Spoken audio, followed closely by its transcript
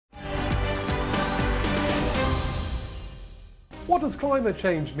What does climate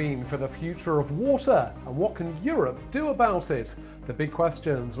change mean for the future of water, and what can Europe do about it? The big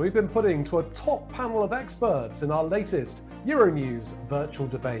questions we've been putting to a top panel of experts in our latest Euronews virtual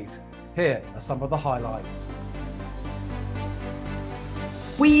debate. Here are some of the highlights.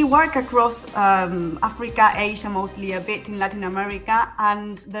 We work across Africa, Asia, mostly a bit in Latin America,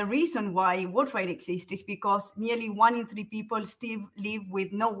 and the reason why WaterAid exists is because nearly 1 in 3 people still live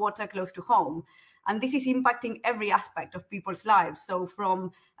with no water close to home. And this is impacting every aspect of people's lives. So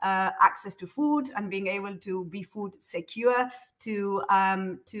from access to food and being able to be food secure to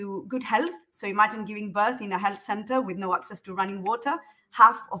good health. So imagine giving birth in a health center with no access to running water.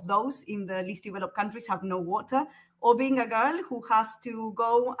 Half of those in the least developed countries have no water. Or being a girl who has to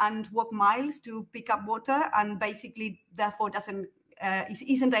go and walk miles to pick up water and basically therefore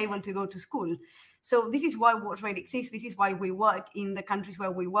isn't able to go to school. So this is why WaterAid exists. This is why we work in the countries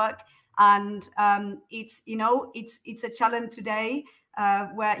where we work. And it's a challenge today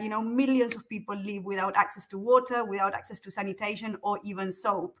where millions of people live without access to water, without access to sanitation, or even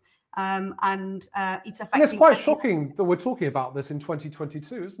soap. And it's affecting. And it's quite shocking that we're talking about this in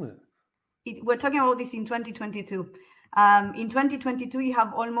 2022, isn't it? We're talking about this in 2022. In 2022, you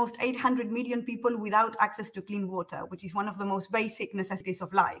have almost 800 million people without access to clean water, which is one of the most basic necessities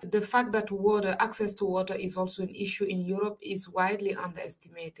of life. The fact that access to water is also an issue in Europe is widely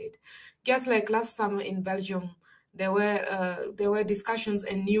underestimated. Just like last summer in Belgium, there were discussions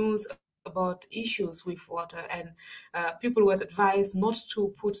and news about issues with water, and people were advised not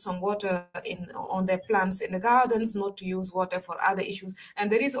to put some water on their plants in the gardens, not to use water for other issues. And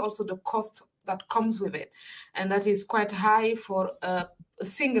there is also the cost that comes with it, and that is quite high for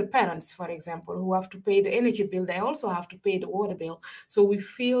single parents, for example, who have to pay the energy bill. They also have to pay the water bill. So we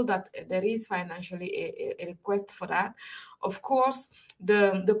feel that there is financially a request for that. Of course,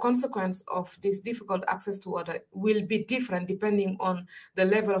 the consequence of this difficult access to water will be different depending on the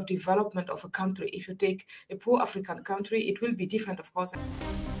level of development of a country. If you take a poor African country, it will be different, of course.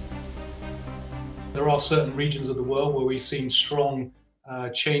 There are certain regions of the world where we've seen strong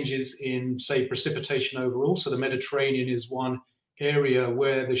changes in, say, precipitation overall. So the Mediterranean is one area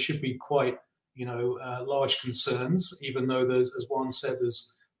where there should be quite, large concerns, even though there's, as Juan said,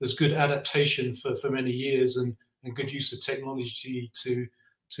 there's good adaptation for many years and good use of technology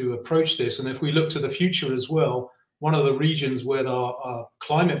to approach this. And if we look to the future as well, one of the regions where our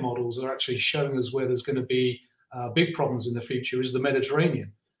climate models are actually showing us where there's going to be big problems in the future is the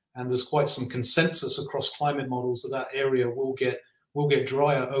Mediterranean. And there's quite some consensus across climate models that area will get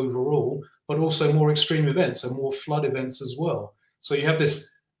drier overall, but also more extreme events and more flood events as well. So you have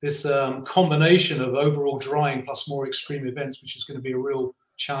this combination of overall drying plus more extreme events, which is going to be a real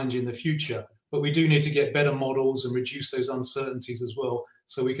challenge in the future. But we do need to get better models and reduce those uncertainties as well,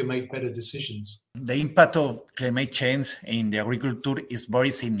 so we can make better decisions. The impact of climate change in the agriculture is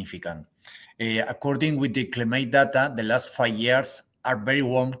very significant. According with the climate data, the last 5 years are very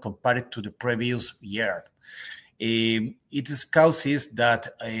warm compared to the previous year. It is causes that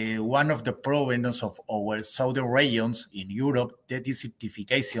one of the problems of our southern regions in Europe, the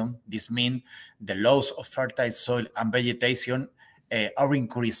desertification, this means the loss of fertile soil and vegetation are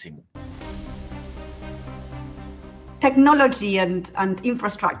increasing. Technology and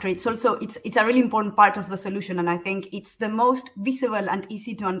infrastructure, it's a really important part of the solution, and I think it's the most visible and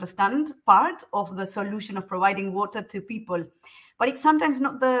easy to understand part of the solution of providing water to people. But it's sometimes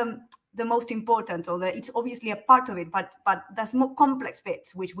not the most important, or it's obviously a part of it, but there's more complex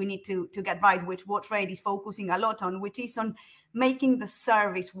bits which we need to get right, which WaterAid is focusing a lot on, which is on making the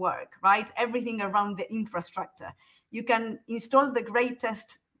service work, right? Everything around the infrastructure. You can install the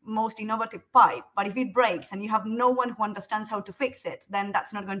greatest, most innovative pipe, but if it breaks and you have no one who understands how to fix it, then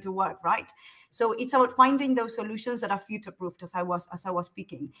that's not going to work, right? So it's about finding those solutions that are future-proofed, as I was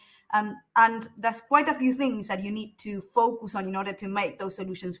speaking. And there's quite a few things that you need to focus on in order to make those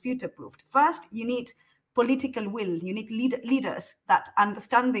solutions future-proofed. First, you need political will. You need leaders that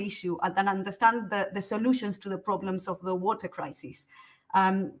understand the issue and that understand the solutions to the problems of the water crisis.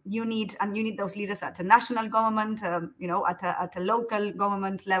 You need those leaders at a national government, at a local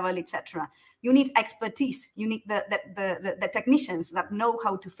government level, etc. You need expertise. You need the technicians that know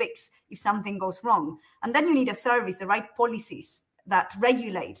how to fix if something goes wrong. And then you need a service, the right policies that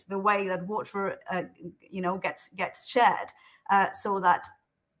regulate the way that water, gets shared, so that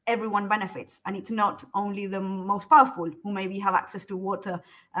everyone benefits, and it's not only the most powerful who maybe have access to water,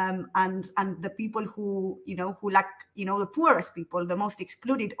 and the people who lack, the poorest people, the most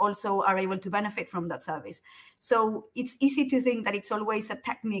excluded, also are able to benefit from that service. So it's easy to think that it's always a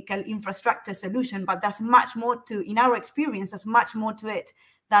technical infrastructure solution, but there's much more to, in our experience, there's much more to it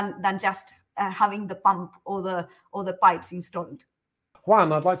than just having the pump or the pipes installed.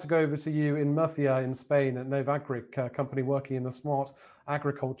 Juan, I'd like to go over to you in Murcia in Spain at Novagric, a company working in the smart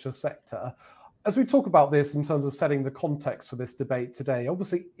agriculture sector. As we talk about this in terms of setting the context for this debate today,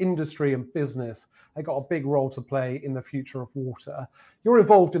 obviously industry and business have got a big role to play in the future of water. You're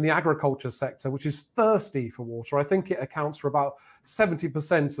involved in the agriculture sector, which is thirsty for water. I think it accounts for about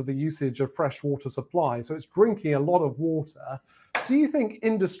 70% of the usage of fresh water supply, so it's drinking a lot of water. Do you think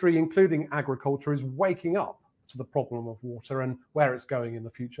industry, including agriculture, is waking up to the problem of water and where it's going in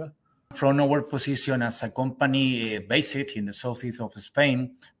the future? From our position as a company based in the southeast of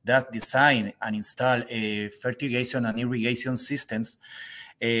Spain that design and install fertigation and irrigation systems,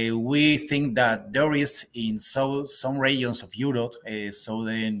 we think that there is in some regions of Europe,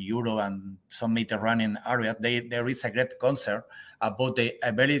 southern Europe and some Mediterranean areas, there is a great concern about the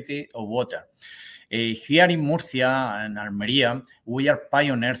availability of water. Here in Murcia and Almeria, we are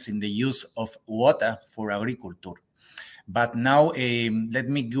pioneers in the use of water for agriculture. But now, let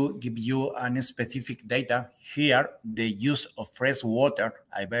me give you a specific data. Here, the use of fresh water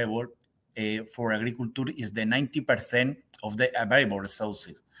available for agriculture is the 90% of the available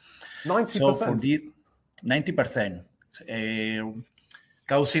resources. 90%? So for this, 90%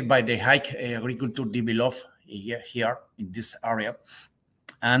 caused by the high agriculture developed here in this area.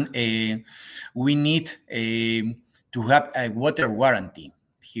 And we need to have a water warranty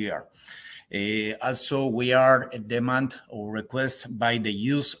here. Also, we are demand or request by the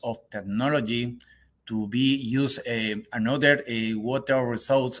use of technology to be used another water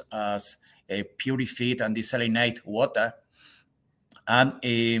resource as purified and desalinate water, and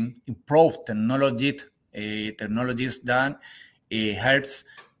improve technologies that helps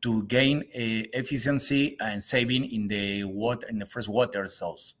to gain efficiency and saving in the water, in the fresh water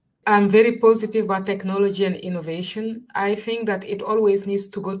source. I'm very positive about technology and innovation. I think that it always needs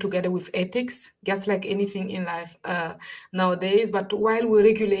to go together with ethics, just like anything in life nowadays. But while we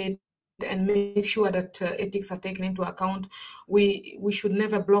regulate and make sure that ethics are taken into account, we should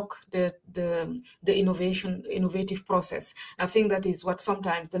never block the innovative process. I think that is what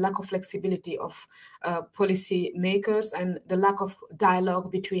sometimes the lack of flexibility of policy makers and the lack of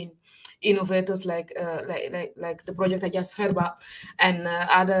dialogue between innovators like the project I just heard about, and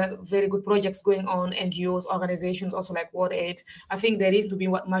other very good projects going on, NGOs, organizations also like WaterAid. I think there is to be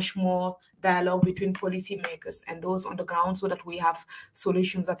much more dialogue between policymakers and those on the ground, so that we have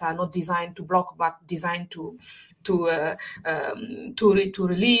solutions that are not designed to block, but designed to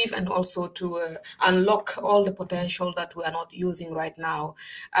relieve and also to unlock all the potential that we are not using right now.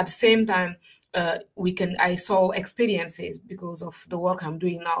 At the same time, I saw experiences because of the work I'm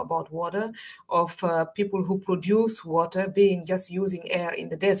doing now about water, of people who produce water being just using air in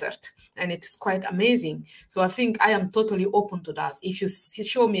the desert, and it's quite amazing. So I think I am totally open to that. If you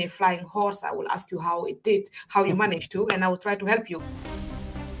show me a flying horse, I will ask you how you managed to, and I will try to help you.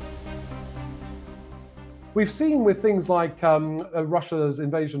 We've seen with things like Russia's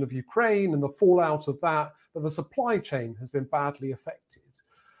invasion of Ukraine and the fallout of that the supply chain has been badly affected.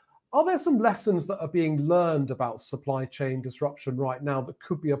 Are there some lessons that are being learned about supply chain disruption right now that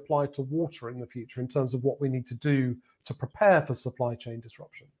could be applied to water in the future in terms of what we need to do to prepare for supply chain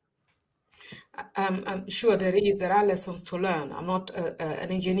disruption? I'm sure there are lessons to learn. I'm not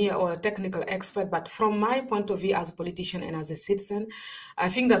an engineer or a technical expert, but from my point of view as a politician and as a citizen, I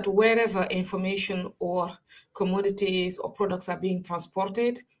think that wherever information or commodities or products are being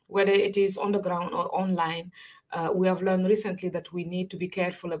transported, whether it is on the ground or online, we have learned recently that we need to be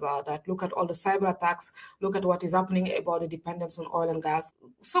careful about that. Look at all the cyber attacks, look at what is happening about the dependence on oil and gas.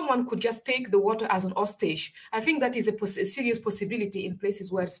 Someone could just take the water as an hostage. I think that is a serious possibility in places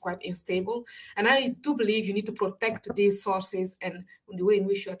where it's quite unstable. And I do believe you need to protect these sources and the way in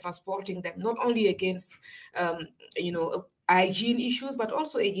which you are transporting them, not only against, hygiene issues, but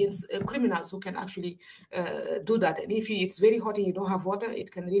also against criminals who can actually do that. And if it's very hot and you don't have water,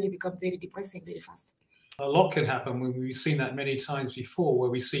 it can really become very depressing very fast. A lot can happen. We've seen that many times before,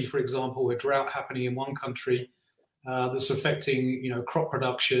 where we see, for example, a drought happening in one country that's affecting, crop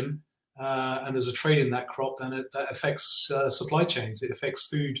production, and there's a trade in that crop, then that affects supply chains. It affects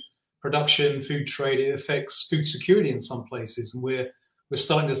food production, food trade. It affects food security in some places, and we're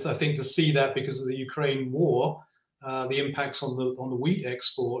starting to, I think, to see that because of the Ukraine war, the impacts on the wheat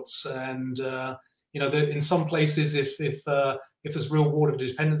exports, and in some places, if there's real water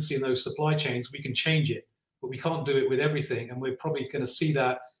dependency in those supply chains, we can change it, but we can't do it with everything. And we're probably going to see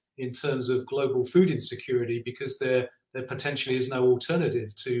that in terms of global food insecurity, because there potentially is no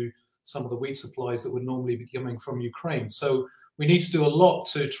alternative to some of the wheat supplies that would normally be coming from Ukraine. So we need to do a lot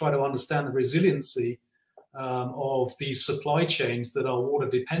to try to understand the resiliency of these supply chains that are water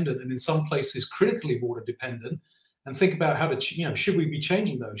dependent, and in some places critically water dependent, and think about how to, should we be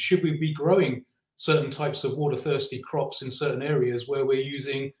changing those? Should we be growing certain types of water thirsty crops in certain areas where we're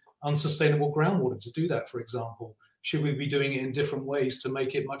using unsustainable groundwater to do that, for example? Should we be doing it in different ways to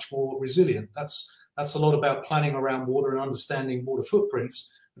make it much more resilient? That's a lot about planning around water and understanding water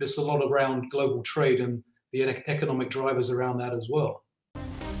footprints, but it's a lot around global trade and the economic drivers around that as well.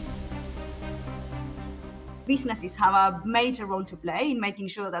 Businesses have a major role to play in making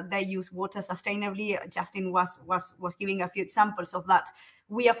sure that they use water sustainably. Justin was giving a few examples of that.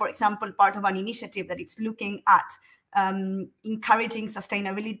 We are, for example, part of an initiative that is looking at encouraging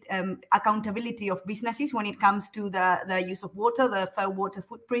sustainability, accountability of businesses when it comes to the use of water, the fair water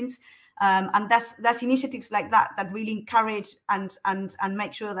footprints. And that's initiatives like that really encourage and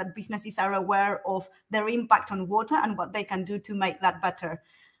make sure that businesses are aware of their impact on water and what they can do to make that better.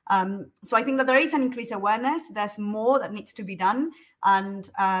 So I think that there is an increased awareness. There's more that needs to be done, and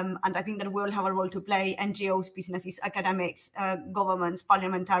I think that we all have a role to play: NGOs, businesses, academics, governments,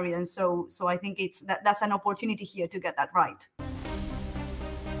 parliamentarians. So I think that's an opportunity here to get that right.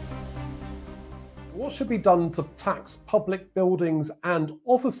 What should be done to tax public buildings and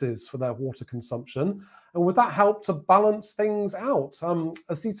offices for their water consumption? And would that help to balance things out?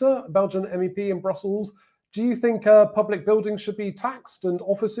 Assita, Belgian MEP in Brussels, do you think public buildings should be taxed and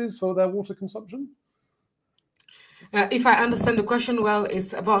offices for their water consumption? If I understand the question well,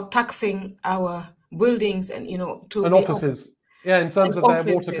 it's about taxing our buildings and, and offices. Yeah, in terms of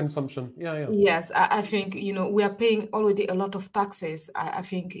their water consumption. Yeah. Yes, I think, we are paying already a lot of taxes. I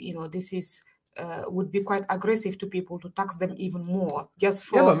think, this is would be quite aggressive to people to tax them even more. Just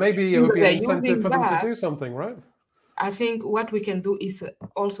for but maybe it would be an incentive for them to do something, right? I think what we can do is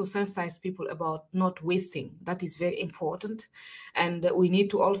also sensitize people about not wasting. That is very important. And we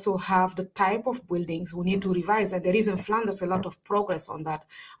need to also have the type of buildings we need to revise. And there is in Flanders a lot of progress on that.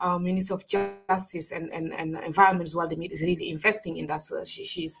 Our Minister of Justice and Environment as well, is really investing in that.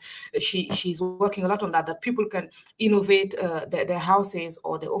 She's working a lot on that people can innovate their houses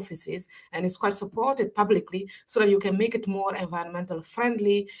or their offices. And it's quite supported publicly so that you can make it more environmental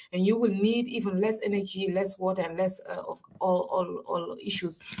friendly. And you will need even less energy, less water, and less of all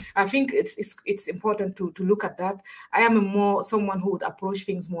issues. I think it's important to look at that. I am someone who would approach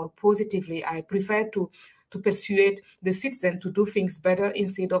things more positively. I prefer to persuade the citizen to do things better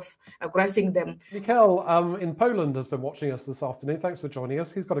instead of aggressing them. Mikel in Poland has been watching us this afternoon. Thanks for joining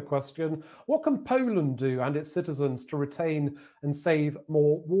us. He's got a question. What can Poland do and its citizens to retain and save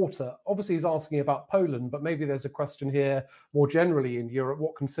more water? Obviously, he's asking about Poland, but maybe there's a question here more generally in Europe.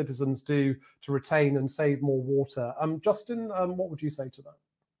 What can citizens do to retain and save more water? Justin, what would you say to that?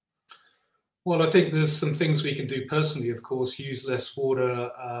 Well, I think there's some things we can do personally, of course, use less water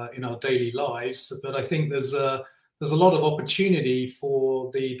in our daily lives. But I think there's a lot of opportunity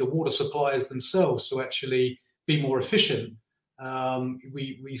for the water suppliers themselves to actually be more efficient.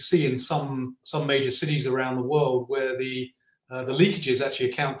 We see in some major cities around the world where the leakages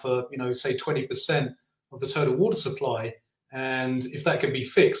actually account for, say 20% of the total water supply. And if that can be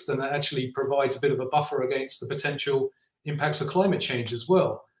fixed, then that actually provides a bit of a buffer against the potential impacts of climate change as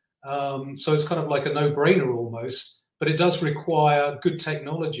well. So it's kind of like a no-brainer almost, but it does require good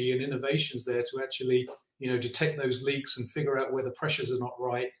technology and innovations there to actually, detect those leaks and figure out where the pressures are not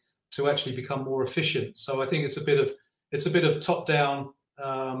right to actually become more efficient. So I think it's a bit of top-down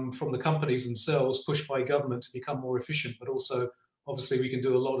from the companies themselves, pushed by government to become more efficient, but also obviously we can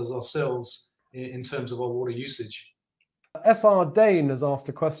do a lot as ourselves in terms of our water usage. SR Dane has asked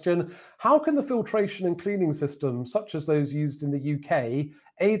a question. How can the filtration and cleaning systems, such as those used in the UK,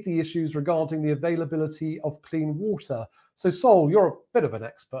 aid the issues regarding the availability of clean water? So Sol, you're a bit of an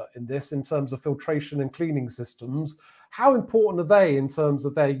expert in this in terms of filtration and cleaning systems. How important are they in terms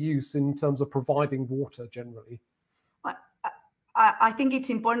of their use, in terms of providing water generally? I think it's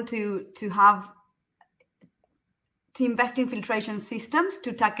important to invest in filtration systems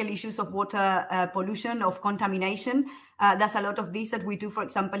to tackle issues of water pollution, of contamination. There's a lot of this that we do, for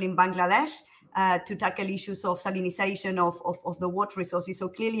example, in Bangladesh, to tackle issues of salinization of the water resources. So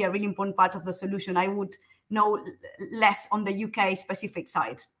clearly a really important part of the solution. I would know less on the UK specific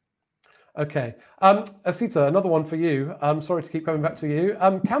side. Okay. Assita, another one for you. I'm sorry to keep coming back to you.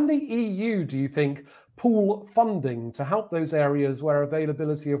 Can the EU, do you think, pool funding to help those areas where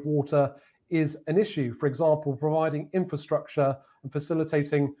availability of water is an issue, for example, providing infrastructure and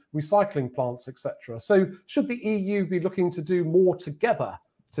facilitating recycling plants, etc. So should the EU be looking to do more together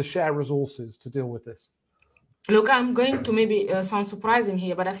to share resources to deal with this? Look, I'm going to maybe sound surprising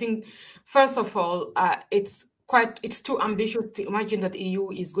here, but I think, first of all, it's it's too ambitious to imagine that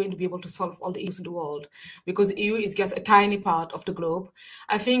EU is going to be able to solve all the issues in the world, because EU is just a tiny part of the globe.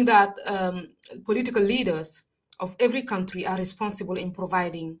 I think that political leaders of every country are responsible in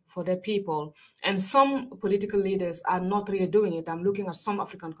providing for their people. And some political leaders are not really doing it. I'm looking at some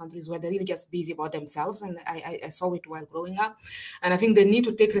African countries where they're really just busy about themselves. And I saw it while growing up. And I think they need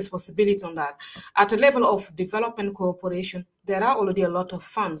to take responsibility on that. At a level of development cooperation, there are already a lot of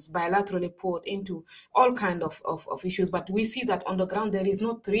funds bilaterally poured into all kinds of issues. But we see that on the ground, there is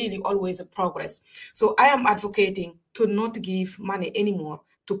not really always a progress. So I am advocating to not give money anymore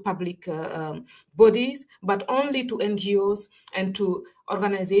to public bodies, but only to NGOs and to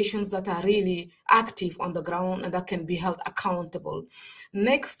organizations that are really active on the ground and that can be held accountable.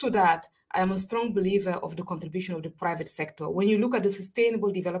 Next to that, I am a strong believer of the contribution of the private sector. When you look at the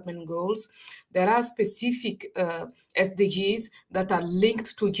Sustainable Development Goals, there are specific SDGs that are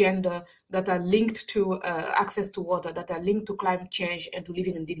linked to gender, that are linked to access to water, that are linked to climate change and to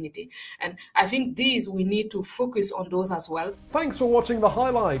living in dignity. And I think we need to focus on those as well. Thanks for watching the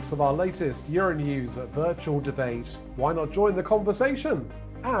highlights of our latest Euronews virtual debate. Why not join the conversation?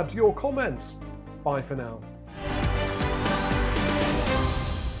 Add your comments. Bye for now.